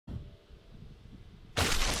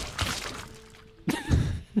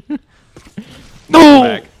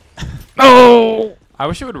No! No! I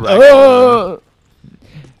wish it would wreck.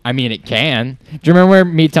 I mean, it can. Do you remember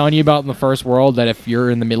me telling you about in the first world that if you're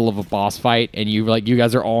in the middle of a boss fight and you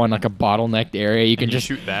guys are all in like a bottlenecked area, you can just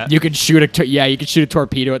shoot that? You can shoot you can shoot a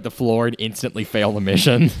torpedo at the floor and instantly fail the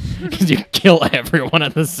mission because you kill everyone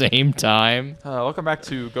at the same time. Welcome back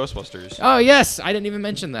to Ghostbusters. Oh yes, I didn't even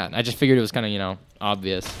mention that. I just figured it was kind of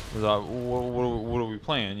obvious. What are we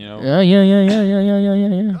playing? You know?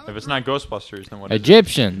 Yeah. If it's not Ghostbusters, then what? Is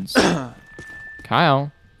Egyptians.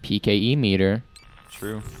 Kyle, PKE meter.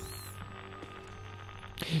 True.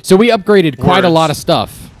 So we upgraded quite a lot of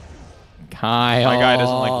stuff. Kyle. My guy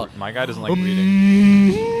doesn't like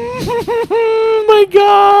reading. My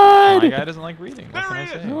God. My guy doesn't like reading. What can I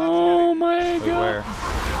say? Oh my Wait, God. where?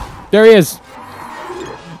 There he is.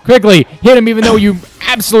 Quickly hit him, even though you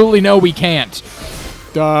absolutely know we can't.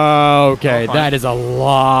 Okay, that is a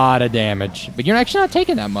lot of damage, but you're actually not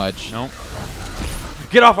taking that much. Nope.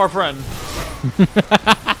 Get off our friend.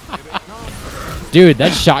 Dude,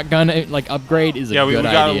 that shotgun upgrade is a good idea.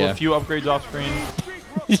 Yeah, we got a few upgrades off screen.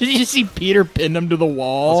 Did you see Peter pin him to the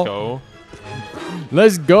wall? Let's go.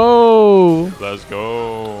 Let's go. Let's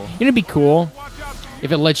go. It'd be cool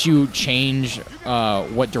if it lets you change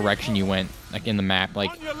what direction you went, like in the map.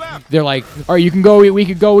 Like they're like, all right, you can go. We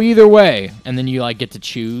could go either way, and then you get to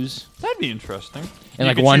choose. That'd be interesting. And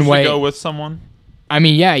you could one choose way to go with someone. I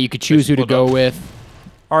mean, yeah, you could choose who to go with.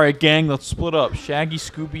 All right, gang, let's split up. Shaggy,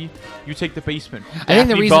 Scooby, you take the basement. I think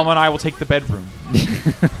the reason Bum and I will take the bedroom.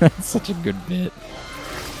 That's such a good bit.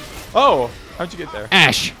 Oh, how'd you get there?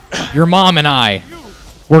 Ash, your mom and I,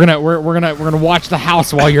 we're gonna watch the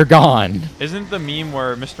house while you're gone. Isn't the meme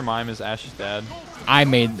where Mr. Mime is Ash's dad? I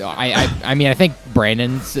mean, I think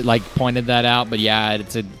Brandon's pointed that out, but yeah,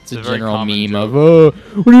 it's a general meme of,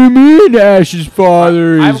 what do you mean Ash's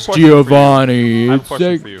father is Giovanni? I have a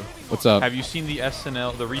question for you. What's up? Have you seen the recent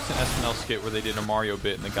SNL skit where they did a Mario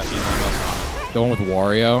bit and they got the Elon Musk on it? The one with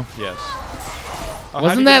Wario? Yes.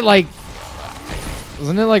 Wasn't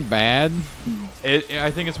it bad? I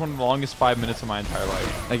think it's one of the longest 5 minutes of my entire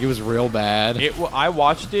life. It was real bad. I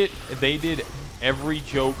watched it. They did every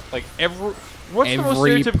joke, What's the most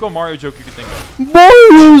stereotypical Mario joke you could think of?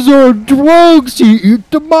 Mario's on drugs. He eat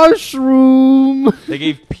the mushroom. They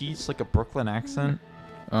gave Peach a Brooklyn accent.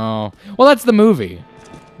 Oh, well, that's the movie.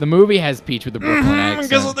 The movie has Peach with the Brooklyn accent.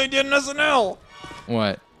 Guess what they did in SNL?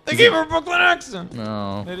 What? They gave her a Brooklyn accent.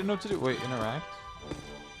 No. They didn't know what to do. Wait, interact.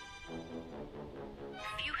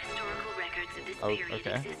 Few historical records of this period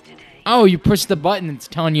exist today. Oh, you push the button. It's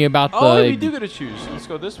telling you about the. Oh, we do get to choose. Let's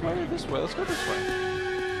go this way or this way. Let's go this way.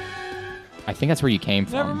 I think that's where you came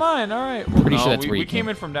from. Never mind. All right. Pretty sure that's where you came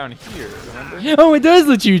in from down here. Remember? Oh, it does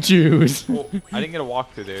let you choose. Well, I didn't get a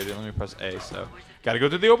walk through there. They let me press A, so gotta go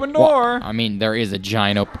through the open door. Well, I mean, there is a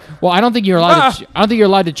giant open. Well, I don't think you're allowed. I don't think you're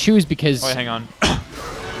allowed to choose because. Oh, wait, hang on.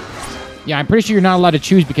 Yeah, I'm pretty sure you're not allowed to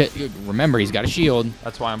choose because remember he's got a shield.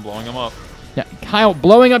 That's why I'm blowing him up. Yeah, Kyle,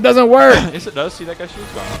 blowing up doesn't work. Yes, it does. See that guy's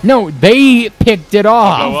shield's gone. No, they picked it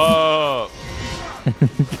off. Blow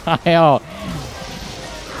up. Kyle.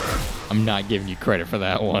 I'm not giving you credit for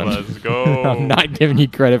that one. Let's go. I'm not giving you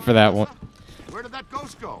credit for that one. Where did that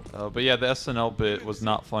ghost go? But yeah, the SNL bit was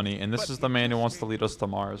not funny, and this is the man who wants to lead us to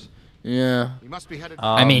Mars. Yeah. He must be headed.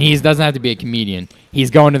 I mean, he doesn't have to be a comedian.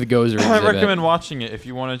 He's going to the Gozer. I recommend watching it if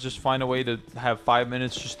you want to just find a way to have 5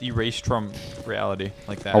 minutes just erased from reality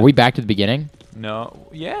like that. Are we back to the beginning? No.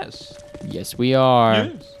 Yes. Yes, we are.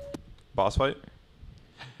 Yes. Boss fight?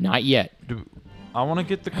 Not yet. I want to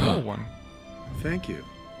get the cool one. Thank you.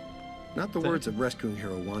 Not the words a rescuing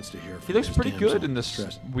hero wants to hear. He looks pretty good in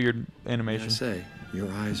this weird animation. I say,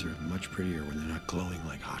 your eyes are much prettier when they're not glowing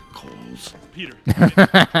like hot coals. Peter,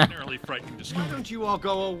 ordinarily frightening discovery. Why don't you all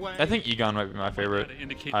go away? I think Egon might be my favorite.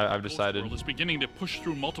 I've decided. Is beginning to push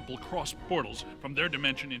through multiple cross portals from their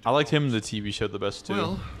dimension into. I liked him in the TV show the best too.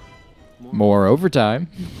 Well, more overtime.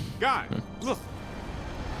 Guys, look.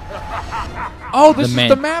 Oh, this is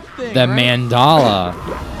the map thing. The right? mandala.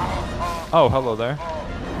 Oh, hello there.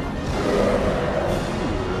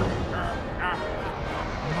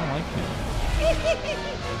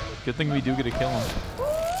 Good thing we do get to kill him.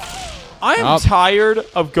 I am tired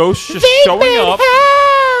of ghosts just showing up,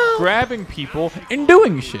 grabbing people, and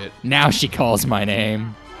doing shit. Now she calls my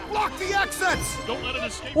name. Lock the exits! Don't let it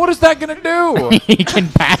escape. What is that gonna do? He can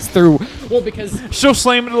pass through. Well, because she'll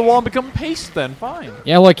slam into the wall and become paste. Then fine.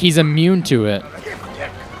 Yeah, look, he's immune to it.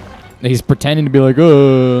 He's pretending to be like,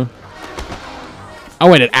 Oh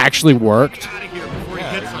wait, it actually worked.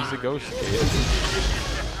 Yeah, he's a ghost.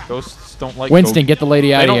 Ghosts don't like. Winston, get the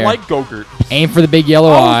lady out of here. They don't like Gogurt. Aim for the big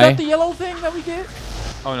yellow eye. Is that the yellow thing that we get?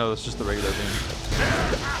 Oh no, that's just the regular thing.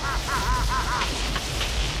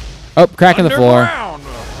 Oh, crack in the floor. Underground!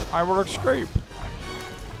 I will escape.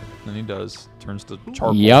 Then he does. Turns to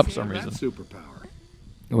charcoal Yep. for some reason. Superpower.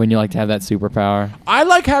 Wouldn't you like to have that superpower? I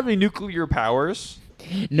like having nuclear powers.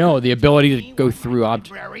 No, the ability to go through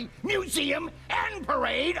objects. Library, museum, and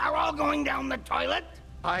parade are all going down the toilet.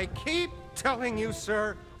 I keep telling you,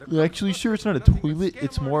 sir. Actually, sure, it's not a toilet.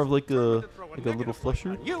 It's more of like a little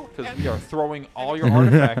flusher. Because we are throwing all your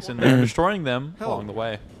artifacts and then destroying them along the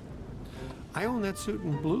way. I own that suit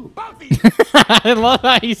in blue. I love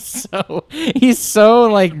how he's so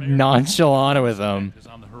like nonchalant with them. Is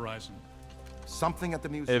on the horizon. Something at the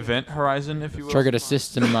museum. Event horizon, if you will. Triggered a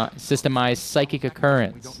systemized psychic We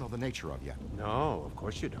occurrence. don't know the nature of yet. No, of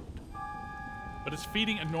course you don't. But it's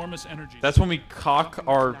feeding enormous energy. That's when we cock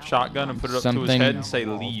our shotgun and put it up to his Something- head and say,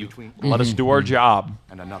 leave. Let us do our job.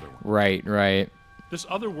 And another one. Right, right. This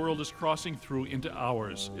other world is crossing through into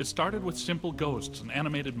ours. It started with simple ghosts and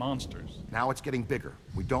animated monsters. Now it's getting bigger.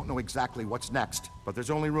 We don't know exactly what's next, but there's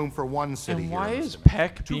only room for one city And here. why in the is city.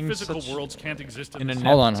 Peck Two being physical such... worlds can't exist in in a the net?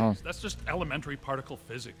 Hold on, hold on. That's just elementary particle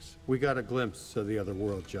physics. We got a glimpse of the other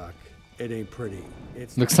world, Jock. It ain't pretty.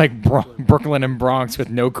 It's Looks like Brooklyn and Bronx with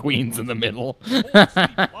no queens in the middle. Whole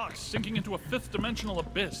city blocks sinking into a fifth dimensional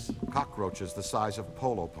abyss. Cockroaches the size of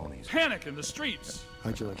polo ponies. Panic in the streets.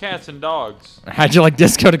 How'd you like Cats and dogs. How'd you like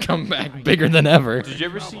disco to come back bigger than ever? Did you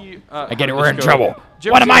ever see... I get it, how we're in Disco- trouble. Did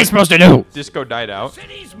you ever What am see I when supposed to do? Disco died out.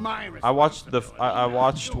 City's my I watched I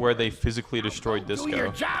watched where they physically destroyed Do your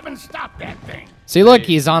Disco. job and stop that thing. See, look,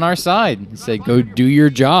 he's on our side. He said, go do your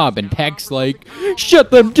job. And Peck's like, shut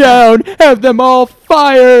them down. Have them all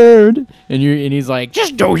fired. And he's like,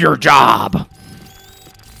 just do your job.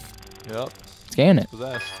 Yep. Scan it.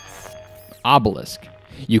 Possessed. Obelisk.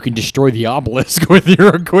 You can destroy the obelisk with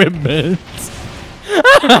your equipment.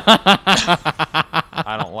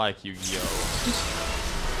 I don't like Yu-Gi-Oh.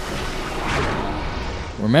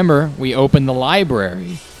 Remember, we opened the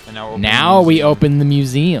library. And now, we're opening Now the we museum. open the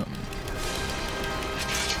museum.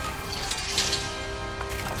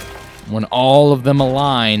 When all of them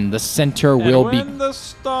align, the center And will be. when the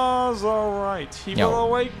stars are right, he Yeah, will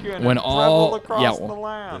awaken when and all- travel across yeah, the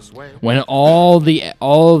land. This way. When all of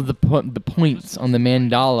the points on the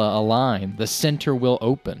mandala align, the center will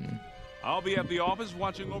open. I'll be at the office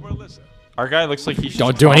watching over Alyssa. Our guy looks like he's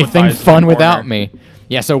Don't do anything fun without me.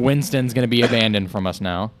 Yeah, so Winston's gonna be abandoned from us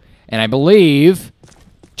now, and I believe.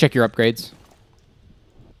 Check your upgrades.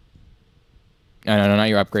 No, not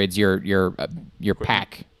your upgrades. Your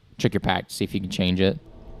pack. Check your pack to see if you can change it.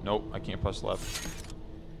 Nope, I can't press left.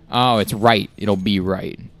 Oh, it's right. It'll be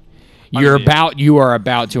right. Underneath. You are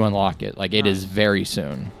about to unlock it. Like it is very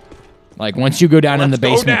soon. Like once you go down in the Let's go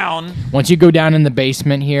basement. down. Once you go down in the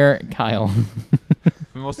basement here, Kyle.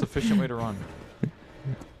 The most efficient way to run.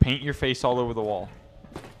 Paint your face all over the wall.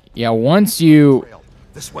 Yeah, once you. Trail.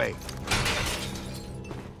 This way.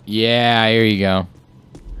 Yeah, here you go.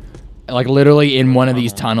 Like literally in one of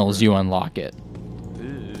these tunnels, you unlock it,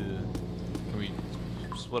 Can we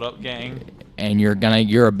split up, gang? and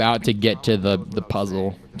you're about to get to the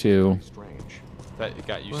puzzle too. Strange. That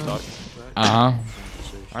got you stuck. Uh huh.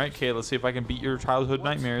 All right, Kay, let's see if I can beat your childhood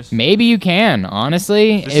nightmares. Maybe you can.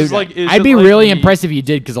 Honestly, This is like- is I'd it be like really me- impressed if you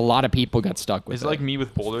did, because a lot of people got stuck with Is it like me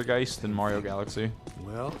with Bouldergeist in Mario Galaxy?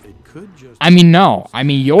 Well, it could just. I mean, no. I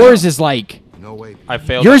mean, yours is like. No way. I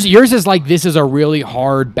failed. Yours is like, this is a really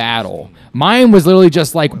hard battle. Mine was literally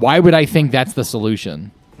just like, why would I think that's the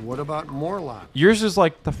solution? What about Morlock? Yours is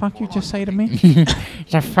like, the fuck you just say to me?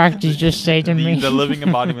 The fuck did you just say to the living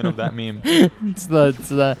embodiment of that meme. It's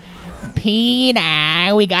the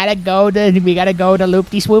Peter, we gotta go to Loop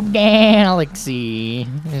De Swoop Galaxy.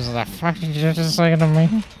 The fuck did you just say to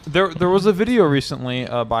me? There was a video recently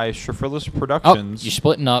by Shrifellis Oh, Productions. you're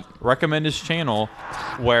splitting up. Recommend his channel,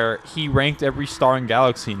 where he ranked every star in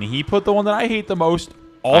Galaxy, and he put the one that I hate the most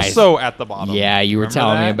also at the bottom. Yeah, you were Remember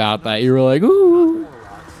telling me that? about that. You were like, ooh.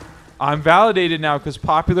 I'm validated now because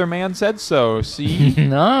Popular Man said so. See,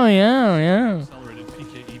 No, yeah. Accelerated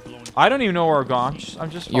PKE blowing. I don't even know where I'm going. I'm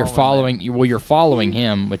just You're following. you're following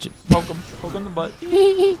him, which Poke him in the butt.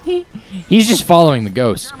 he's just following the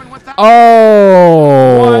ghost.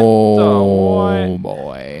 Oh, What?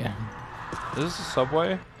 boy. Is this a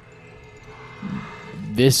subway?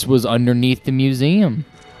 This was underneath the museum.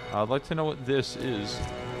 I'd like to know what this is.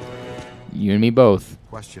 You and me both.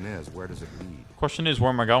 Question is, where does it lead? Question is, where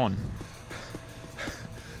am I going?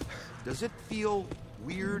 Does it feel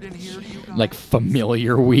weird in here to you guys? Like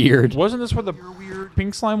familiar weird. Wasn't this where the You're weird.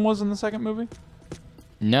 pink slime was in the second movie?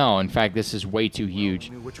 No, in fact, this is way too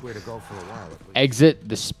huge. Knew which way to go for a while. Exit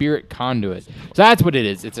the spirit conduit. So that's what it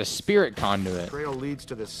is. It's a spirit conduit. Trail leads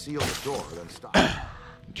to the sealed door, then stop.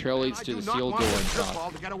 Trail leads to the sealed door and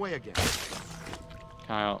stop. To get away again.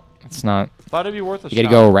 Kyle, it's not. Thought it'd be worth a shot. You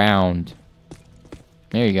gotta go around.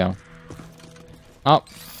 There you go. Oh.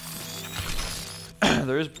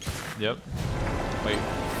 There is. Yep. Wait.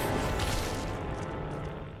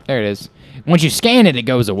 There it is. Once you scan it, it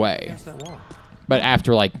goes away. But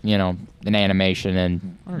after, like, you know, an animation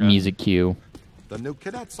and music cue. The new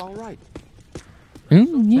cadet's all right.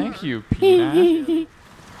 Thank you, Peanut.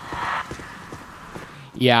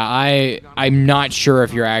 Yeah, I'm not sure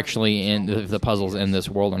if you're actually in the puzzles in this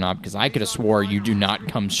world or not, because I could have swore you do not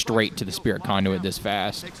come straight to the spirit conduit this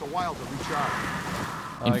fast. Takes a while to recharge.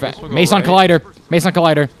 In fact, we'll go Meson right. Collider. Meson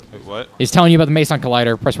Collider. Wait, what? He's telling you about the Meson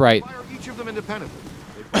Collider. Press right. Fire each of them independently.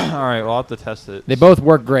 All right, we'll have to test it. They both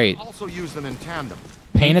work great. Also use them in tandem.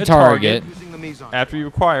 Paint a target. Using the Meson. After you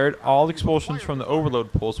acquired, all expulsions from the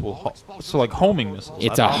overload pulse will so like homing missiles.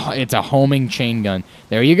 It's That's a it's a homing chain gun.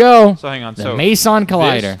 There you go. So hang on. The So Meson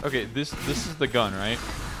Collider. This is the gun, right?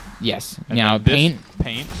 Yes. And Now then this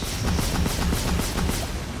paint.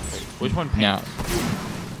 Which one paint? Now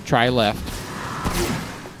try left.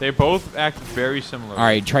 They both act very similar. All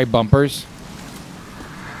right. Try bumpers.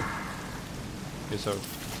 Okay, so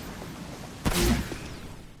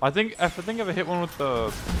I think if I hit one with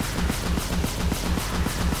the.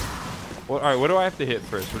 Well, all right, what do I have to hit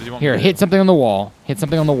first? What do you want? Here, me to hit something on the wall. Hit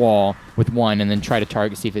something on the wall with one, and then try to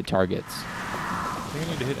target. See if it targets. I think I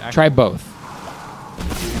need to hit. Try both.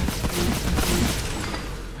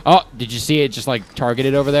 Oh, did you see it just like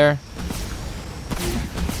targeted over there?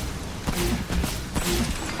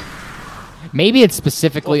 Maybe it's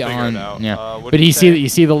specifically We'll figure on. it out. Yeah, What but did you see say? that you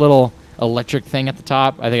see the little electric thing at the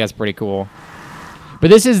top. I think that's pretty cool. But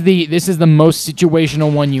this is the most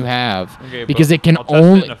situational one you have Okay, because but it can I'll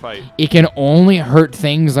test it in a fight. it can only hurt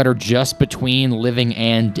things that are just between living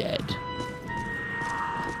and dead.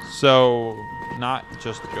 So not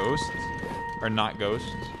just ghosts, or not ghosts.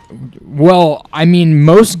 Well, I mean,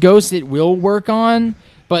 most ghosts it will work on,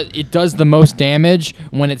 but it does the most damage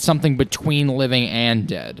when it's something between living and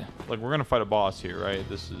dead. Like we're gonna fight a boss here, right?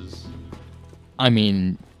 This is. I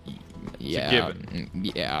mean, yeah, given.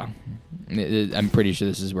 yeah. I'm pretty sure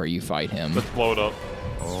this is where you fight him. Let's blow it up.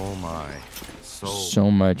 Oh my. So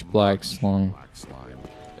much black slime. Black slime.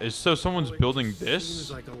 So someone's building this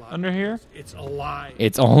under here? It's alive.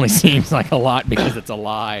 It only seems like a lot because it's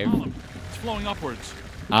alive. It's flowing upwards.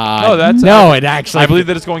 No, that's no. It actually. I believe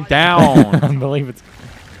that it's going down. I believe it's.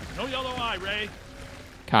 No yellow eye, Ray.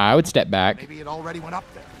 Kai, I would step back. Maybe it already went up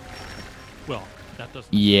there. Well, that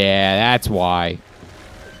doesn't. Yeah, that's why.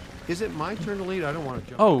 Is it my turn to lead? I don't want to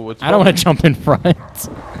jump. Oh, it's. I don't want to jump in front.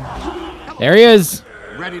 There he is.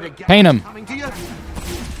 Ready to get Paint him. coming to you?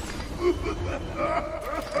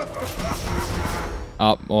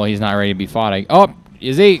 Oh, well, he's not ready to be fought. Oh,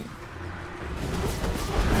 is he?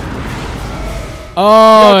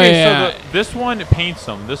 Oh, Okay, yeah. so this one paints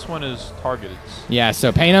them. This one is targeted. Yeah,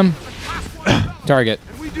 so paint him. Target.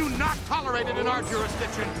 And we do not tolerate it in our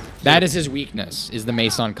jurisdiction. That is his weakness, is the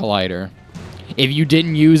Meson Collider. If you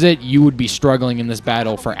didn't use it, you would be struggling in this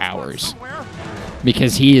battle for hours. Somewhere?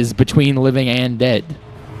 Because he is between living and dead.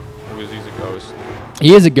 Because he's a ghost.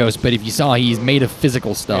 He is a ghost, but if you saw, he's made of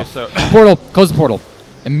physical stuff. Okay, so Portal, close the portal.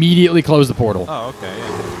 Immediately close the portal. Oh, okay.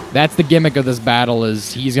 Yeah. That's the gimmick of this battle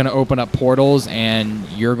is he's going to open up portals and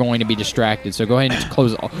you're going to be distracted. So go ahead and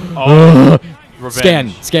close it. Oh,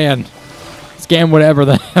 revenge. Scan whatever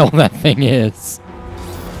the hell that thing is.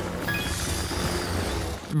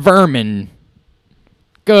 Vermin.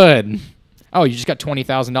 Good. Oh, you just got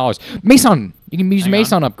 $20,000. Meson. You can use Hang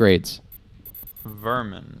Meson upgrades.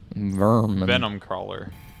 Vermin. Venom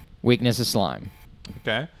crawler. Weakness is slime.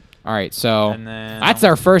 Okay. All right, so And then that's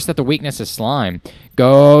our first at the weakness is slime.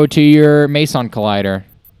 Go to your Meson Collider.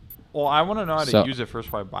 Well, I want to know how So- to use it first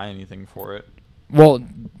before I buy anything for it. Well,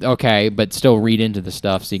 okay, but still read into the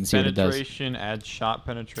stuff so you can see what it does. Penetration, add shot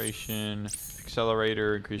penetration,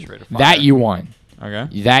 accelerator, increase rate of fire. That you want.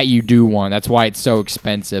 Okay. That you do want. That's why it's so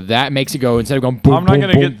expensive. That makes it go instead of going boom, I'm not boom,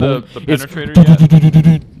 gonna boom, get the boom, it's penetrator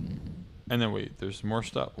yet. And then wait, there's more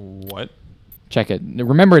stuff. What? Check it.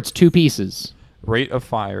 Remember, it's two pieces. Rate of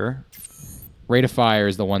fire. Rate of fire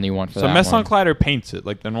is the one that you want for So that Meson one. Collider paints it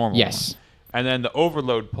like the normal Yes. one. And then the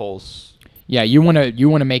overload pulse. Yeah, you want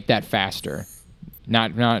to make that faster.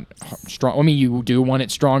 Not strong. I mean, you do want it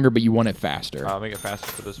stronger, but you want it faster. Make it faster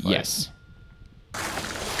for this fight. Yes.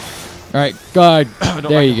 All right, God.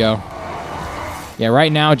 There you go. Yeah,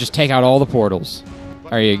 right now, just take out all the portals.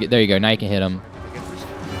 There you go. Now you can hit them.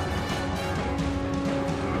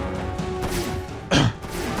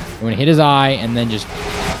 You want to hit his eye and then just...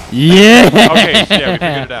 Yeah! Okay, so yeah, we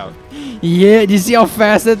figured it out. Yeah, do you see how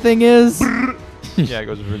fast that thing is? Yeah, it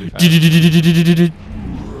goes really fast.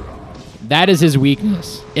 That is his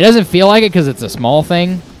weakness. It doesn't feel like it because it's a small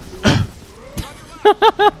thing.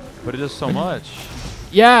 But it does so much.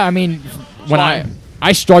 Yeah, I mean, when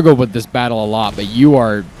I struggle with this battle a lot, but you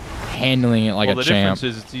are handling it like a champ. The difference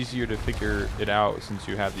is it's easier to figure it out since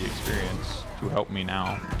you have the experience to help me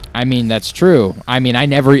now. I mean, that's true. I mean, I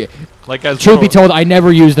never... Like as truth be told, I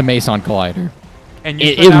never used a Meson Collider. And you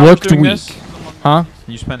it looked weak. This? Huh?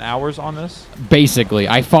 You spent hours on this? Basically.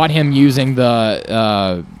 I fought him using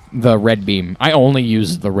the red beam. I only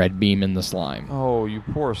used the red beam in the slime. Oh, you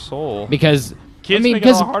poor soul. Because... Kids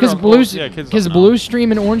because blue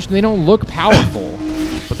stream and orange, they don't look powerful.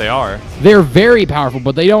 But they are. They're very powerful,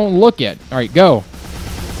 but they don't look it. All right, go.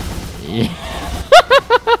 Yeah.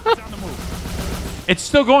 It's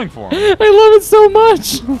still going for him. I love it so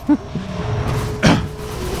much.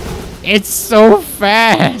 It's so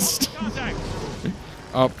fast.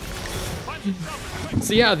 Oh.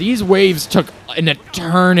 So yeah, these waves took an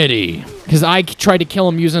eternity. Because I tried to kill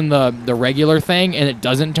him using the regular thing, and it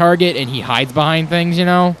doesn't target, and he hides behind things, you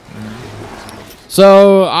know?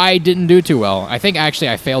 So I didn't do too well. I think actually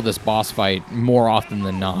I failed this boss fight more often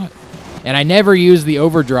than not. And I never used the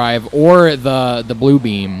overdrive or the blue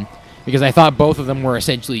beam, because I thought both of them were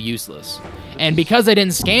essentially useless. And because I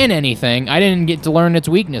didn't scan anything, I didn't get to learn its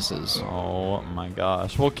weaknesses. Oh my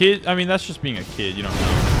gosh. Well, kid, I mean, that's just being a kid. You don't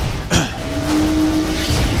know.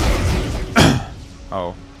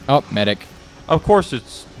 Oh. Oh, medic. Of course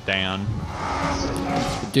it's Dan.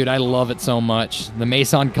 Dude, I love it so much. The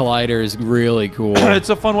Meson Collider is really cool. It's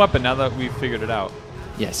a fun weapon now that we've figured it out.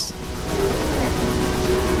 Yes.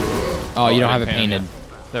 Oh, you don't have it painted.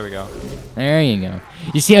 There we go. There you go.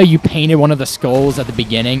 You see how you painted one of the skulls at the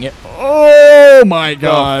beginning? Oh my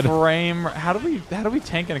god. The frame. How do we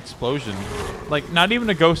tank an explosion? Like not even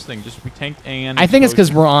a ghost thing, just we tank an I think it's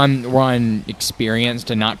because we're on experienced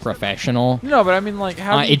and not professional. No, but I mean like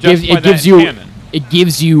how do you it gives you canon? It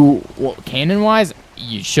gives you well, canon wise,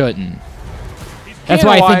 you shouldn't. That's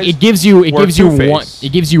why I think it gives you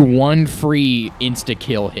one free insta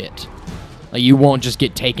kill hit. Like you won't just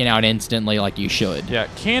get taken out instantly like you should. Yeah,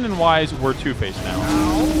 canon-wise, we're Two-Face now.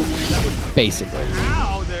 Basically.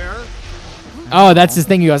 Ow there. Oh, that's his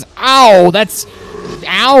thing. He goes, "Ow, that's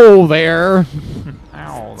ow there."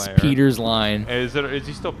 Ow there. It's Peter's line. Is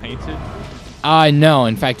he still painted? No.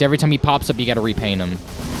 In fact, every time he pops up, you got to repaint him.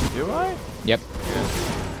 Do I? Yep.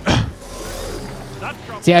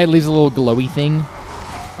 See how it leaves a little glowy thing?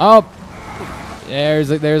 Oh, there's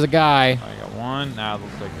a guy. I got one. Now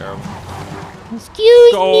let's take care of him.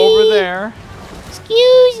 Excuse me. Go over there.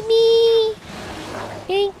 Excuse me.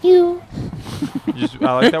 Thank you.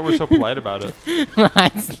 I like that we're so polite about it.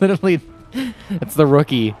 It's literally, that's the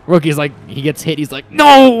rookie. Rookie's like, he gets hit, he's like,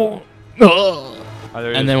 no.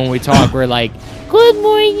 And then when we talk, we're like, good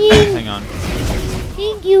morning. Hang on.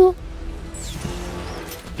 Thank you.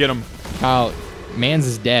 Get him. Kyle, Mans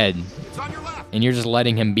is dead. And you're just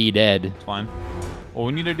letting him be dead. It's fine. Well,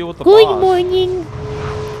 we need to deal with the boss. Good morning.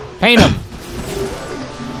 Paint him.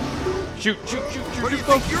 Shoot. Where do you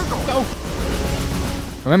think you're going? Go.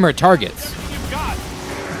 Remember, it targets.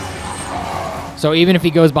 So even if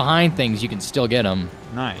he goes behind things, you can still get him.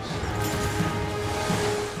 Nice.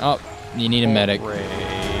 Oh, you need a medic. Quit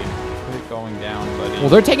going down, buddy. Well,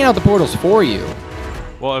 they're taking out the portals for you.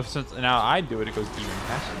 Well, since now I do it, it goes even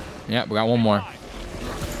faster. Yeah, we got one more.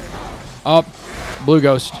 Oh, blue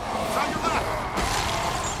ghost.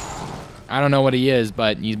 I don't know what he is,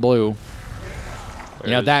 but he's blue.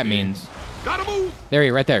 You know what that means. Gotta move. There he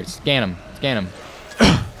is, right there. Scan him.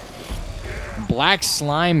 Black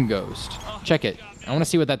slime ghost. Check it. I want to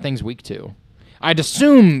see what that thing's weak to. I'd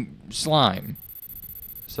assume slime.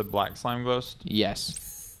 It's a black slime ghost?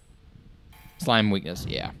 Yes. Slime weakness,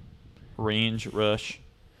 yeah. Range, rush.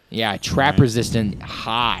 Yeah, trap resistant,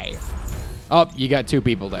 high. Oh, you got 2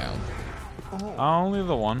 people down. Only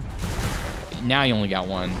the one. Now you only got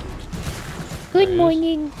one. Good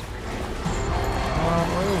morning.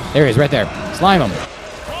 There he is, right there. Slime him.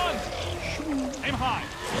 Aim high.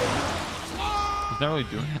 He's not really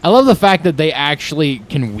doing it. I love the fact that they actually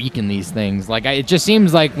can weaken these things. Like, it just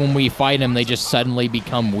seems like when we fight him, they just suddenly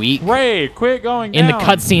become weak. Ray, quit going In down. the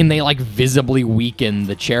cutscene, they, like, visibly weaken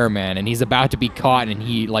the chairman, and he's about to be caught, and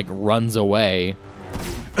he, like, runs away.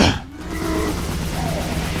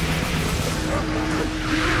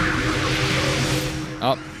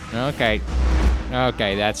 Oh, okay.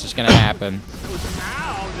 Okay, that's just gonna happen.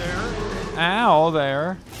 Ow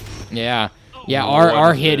there. Yeah. Yeah,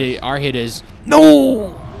 our hit is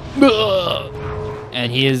no.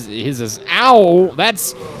 And his is ow.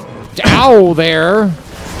 That's ow there.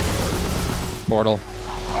 Portal.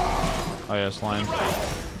 Oh yeah, slime.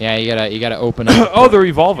 Yeah, you gotta open up. Oh, they're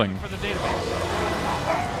evolving.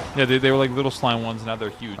 Yeah, they were like little slime ones, now they're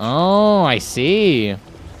huge. Oh, I see.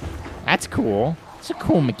 That's cool. It's a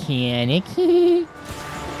cool mechanic.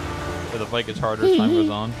 So the fight gets harder as time goes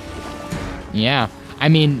on. Yeah, I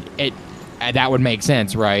mean that would make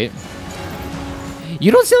sense, right?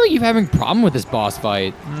 You don't seem like you're having a problem with this boss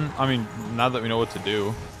fight. I mean, now that we know what to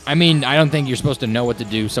do. I mean, I don't think you're supposed to know what to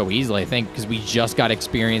do so easily. I think because we just got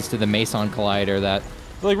experience to the Meson Collider that.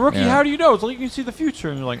 Like, Rookie, Yeah. how do you know? It's like you can see the future.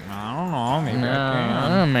 And you're like, I don't know, maybe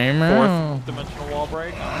I can. Maybe. Fourth dimensional wall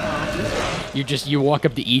break. I don't know. You walk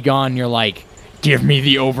up to Egon, and you're like, give me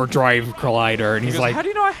the overdrive collider, and he's He goes, like, how do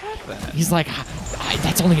you know I have that? he's like,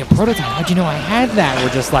 that's only a prototype. How'd you know I had that?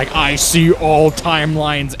 We're just like, I see all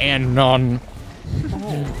timelines and none.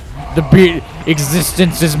 The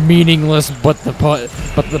existence is meaningless, but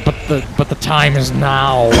the time is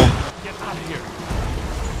now.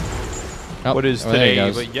 Oh, What is oh, there he today,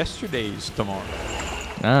 goes. but yesterday's tomorrow.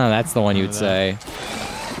 Ah, that's the one you would say.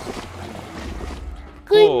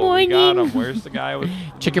 Cool, we got him. Where's the guy with...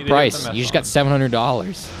 Check your we need to hit price. the You just Meson. got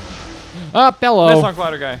 $700. Up, hello. Meson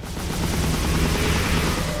Collider guy.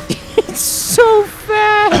 It's so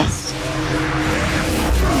fast.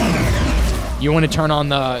 You want to turn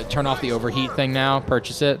off the overheat thing now?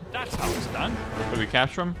 Purchase it. That's how it's done. Did we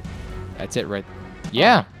capture him? That's it, right?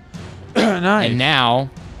 Yeah. Nice. And now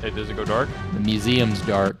Hey, does it go dark? the museum's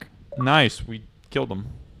dark. Nice. We killed him.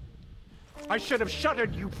 I should have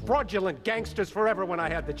shuttered you fraudulent gangsters forever when I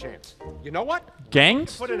had the chance. You know what?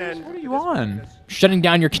 Gangs? Put an end. What are you on? Shutting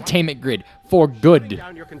down your containment grid for good.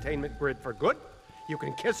 Down your containment grid for good. You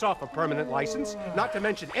can kiss off a permanent license, not to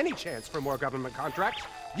mention any chance for more government contracts.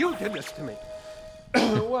 You did this to me.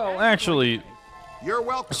 Well, actually, You're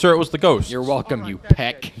welcome. sir, it was the ghost. You're welcome, you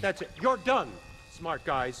peck. That's it. You're done, smart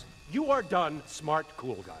guys. You are done, smart,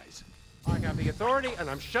 cool guys. I got the authority, and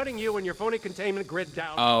I'm shutting you and your phony containment grid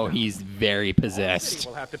down. Oh, he's very possessed.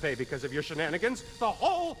 We'll have to pay because of your shenanigans. The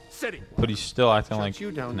whole city. But he's still acting like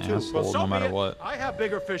you down an too. asshole Well, so no be matter it. what. I have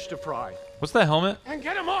bigger fish to fry. What's that helmet? And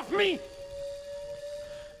get him off me!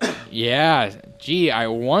 Yeah. Gee, I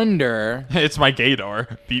wonder. It's my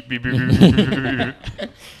gaydar. Beep, beep, beep, beep, beep, beep, beep.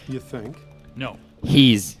 You think? No,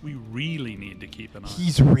 He's we really need to keep an eye.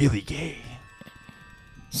 He's really gay.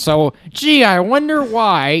 so. Gee, I wonder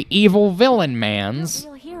why evil villain man's.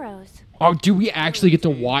 Real heroes. Oh, do we actually get to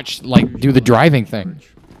watch do the driving thing?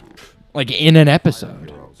 Like in an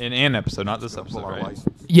episode? In an episode, not this episode, right?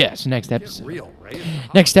 Yes, next episode. Real, right?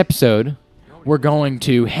 Next episode, we're going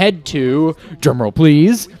to head to drumroll,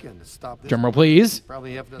 please. Weekend to stop this. Drumroll, please.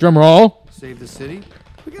 Probably have to Drumroll. save the city.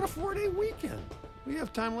 We got a 4-day weekend. We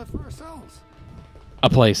have time left for ourselves. A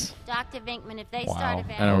place. Dr. Vinkman, if they Wow. start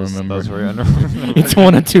a I don't remember. Those were under. It's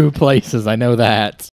one of two places. I know that.